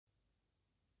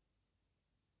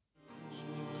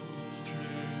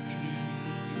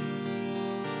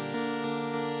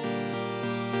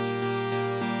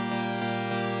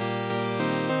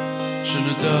in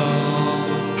a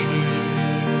dark dream.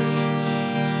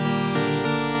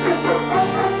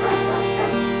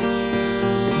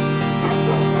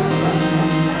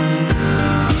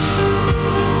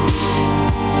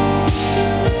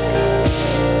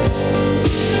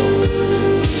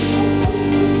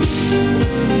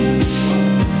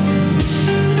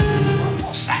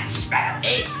 What's that smell?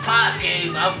 It's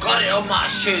perfume. I've got it on my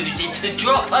shoes. It's a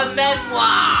drop of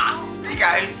memoir. You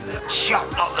go to the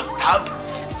shop, not the pub.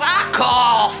 Fuck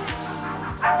off!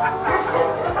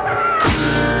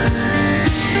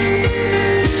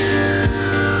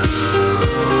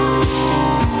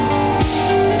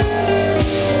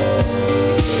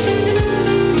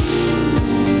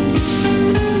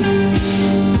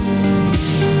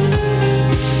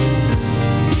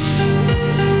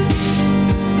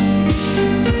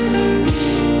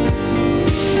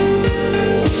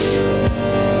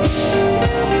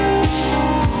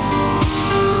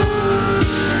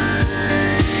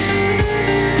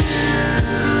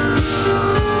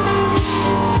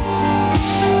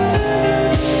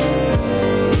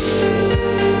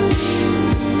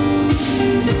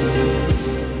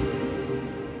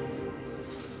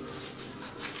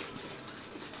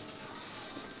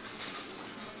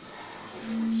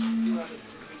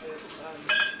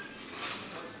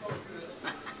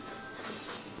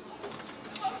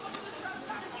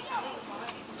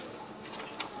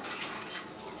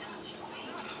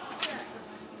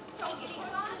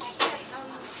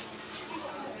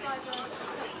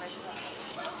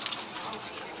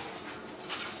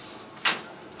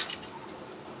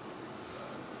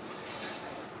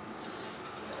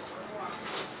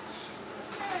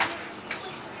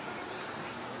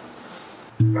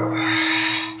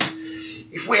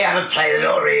 If we ever play the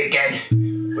lottery again,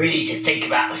 we need to think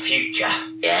about the future.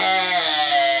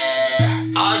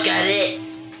 Yeah, I get it.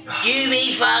 You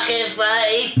be fucking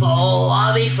 34,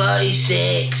 I'll be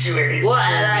 36. Whatever,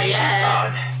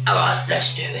 yeah. Alright,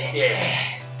 let's do it.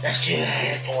 Yeah, let's do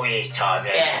it. 4 years' time,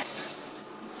 yeah.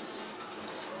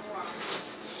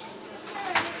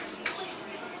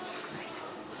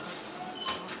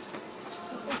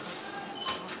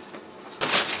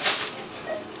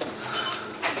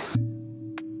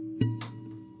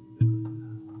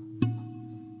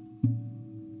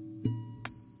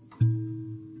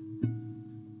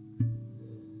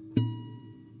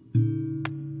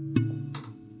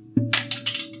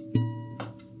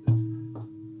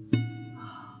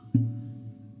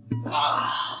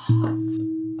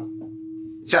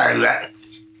 So,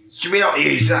 should we not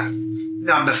use that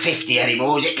number 50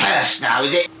 anymore? Is it cursed now,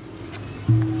 is it?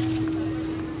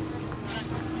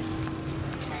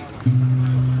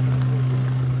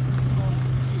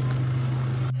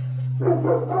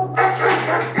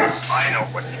 I know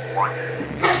what you want.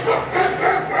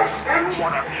 You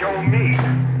want to kill me?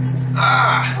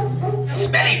 Ah,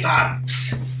 smelly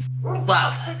bumps.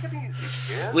 Well,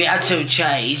 we had to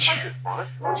change,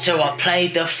 so I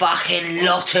played the fucking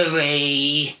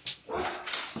lottery.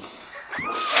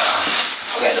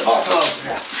 I'll get the bottle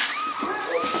opener.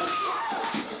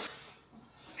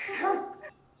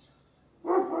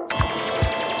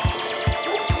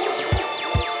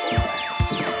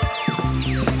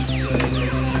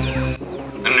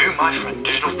 The new My Friend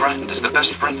digital friend is the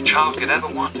best friend a child could ever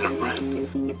want in a friend.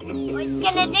 What you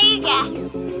gonna do, Jack?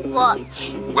 What?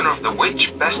 Winner of the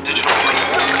Which Best Digital Friend.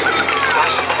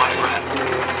 Dyson My Friend.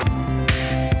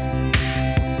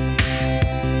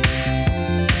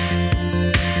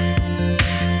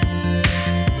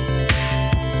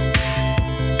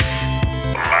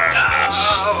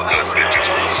 The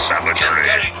digital savagery.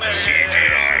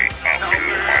 CGI, a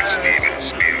film by Steven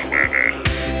Spielberg.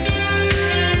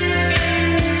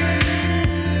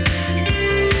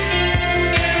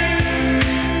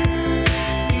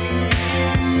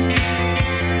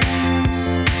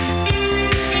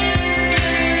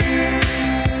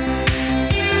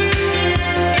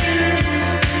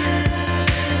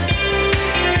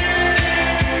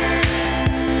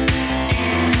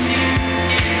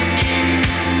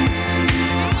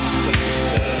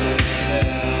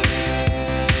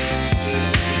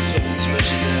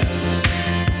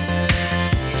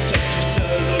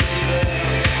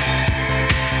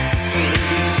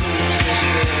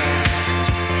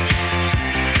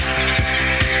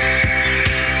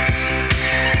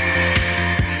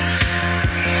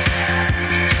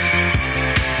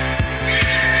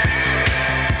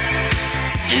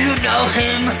 Do you know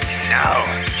him? No.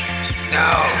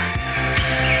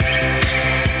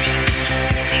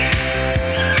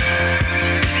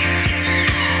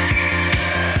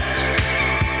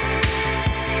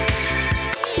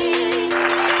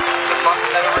 The fun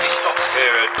never really stops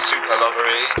here at Super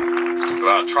Lottery. Go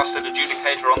out, try trusted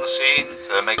adjudicator on the scene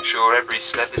to make sure every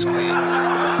step is clear.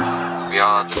 We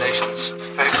are the nation's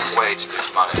favorite way to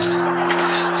lose money.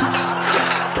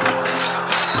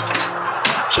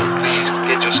 So please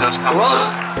get yourselves comfortable.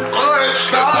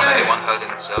 If anyone hurt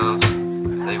themselves,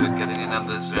 if they were getting any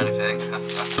numbers or anything.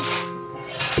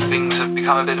 Things have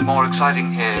become a bit more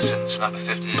exciting here since number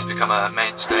 50 has become a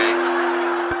mainstay.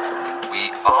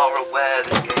 We are aware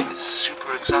this game is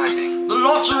super exciting. The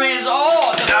lottery is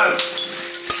on! No!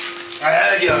 I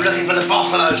heard you, I'm looking for the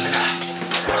bottle opener.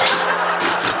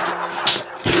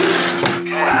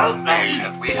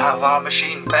 Okay, we have our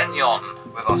machine Benyon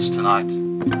with us tonight.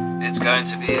 It's going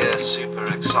to be a super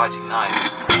exciting night.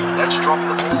 Let's drop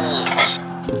the balls.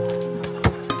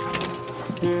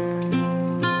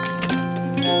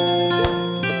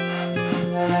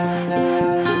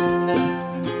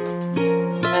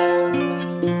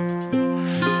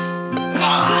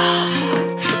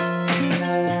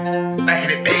 Where can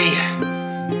it be?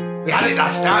 We had it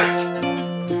last night.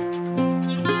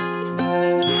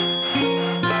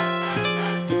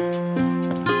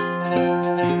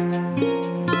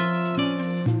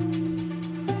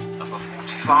 Number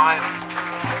 45.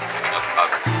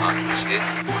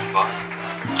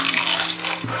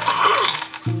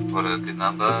 What a good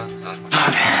number.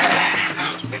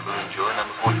 People enjoy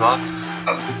number 45.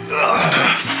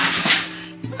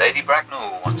 Lady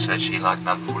Bracknell once said she liked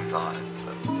number 45.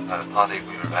 At a party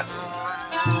we were at.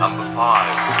 Number 5.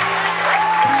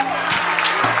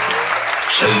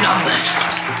 2 numbers.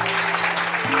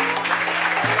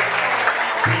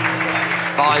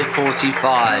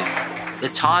 5:45. The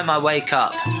time I wake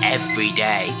up every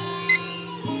day.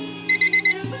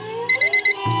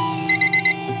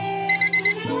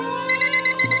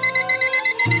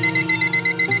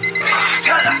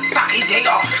 Turn the fucking thing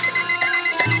off.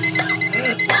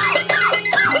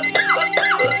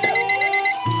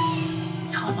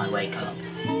 The time I wake up.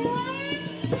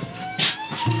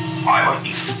 Why won't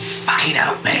you fucking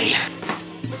help me?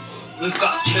 We've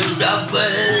got 2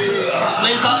 numbers.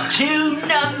 We've got 2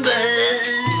 numbers.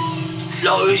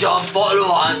 Lottery's on, bottle of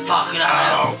wine, fucking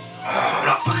hell. I'm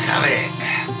not fucking having it.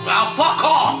 Well, fuck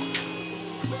off.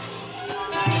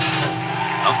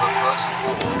 Number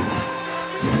 34.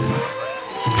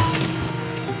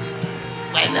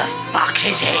 Where the fuck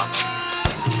is it?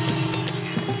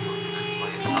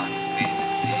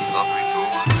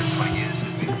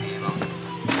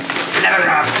 Never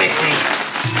gonna have 50.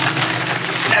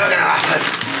 It's never gonna happen.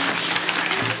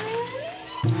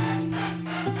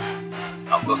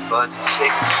 Number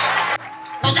 36.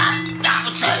 Oh, that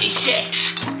was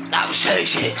 36. That was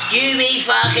 36. You be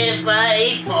fucking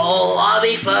 34, I'll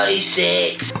be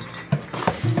 36.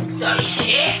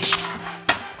 36?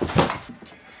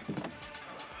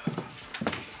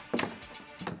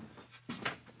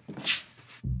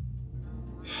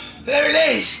 There it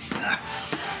is.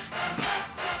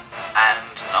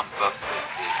 And number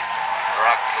 50.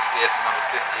 Miraculously, at number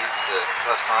 50 is the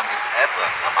first time it's ever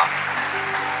come up.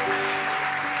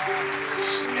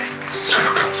 This game's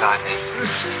super exciting.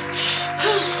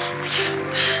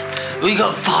 We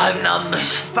got 5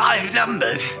 numbers. 5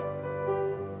 numbers?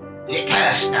 Is it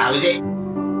cursed now, is it?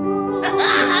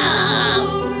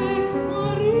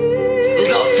 We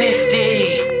got 50.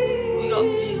 We got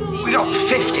 50. We got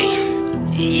 50.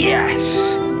 Yes.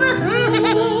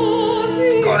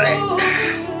 Got it.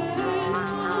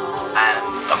 And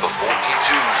number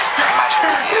 42. Imagine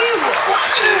the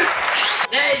 42.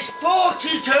 There's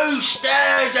 42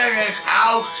 stairs in this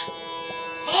house.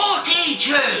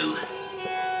 42.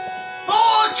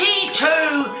 42.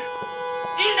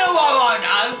 You know why I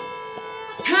know?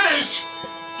 'Cause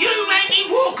you make me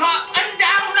walk up and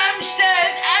down them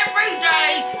stairs every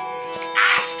day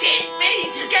asking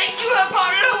me to get you a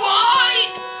bottle of wine.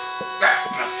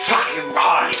 Fucking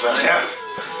wine, will you?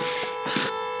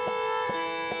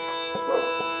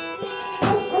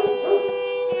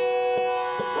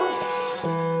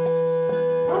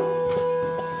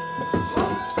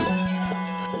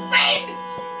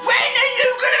 When are you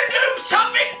gonna do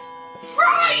something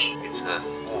right? It's the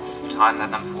 4th time that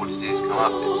number 42 has come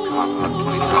up. It's come up about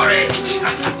 20 times. Got it.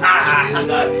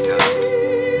 There you go.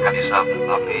 Have yourself a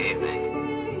lovely evening.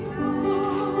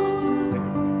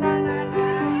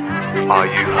 Are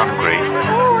you hungry?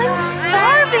 Oh, I'm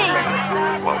starving.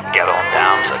 Well, get on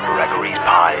down to Gregory's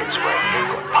Pies, where we've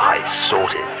got pies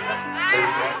sorted.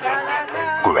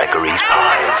 Gregory's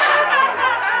Pies.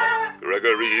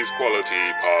 Gregory's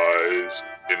Quality Pies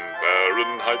in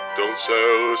Fahrenheit or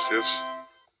Celsius.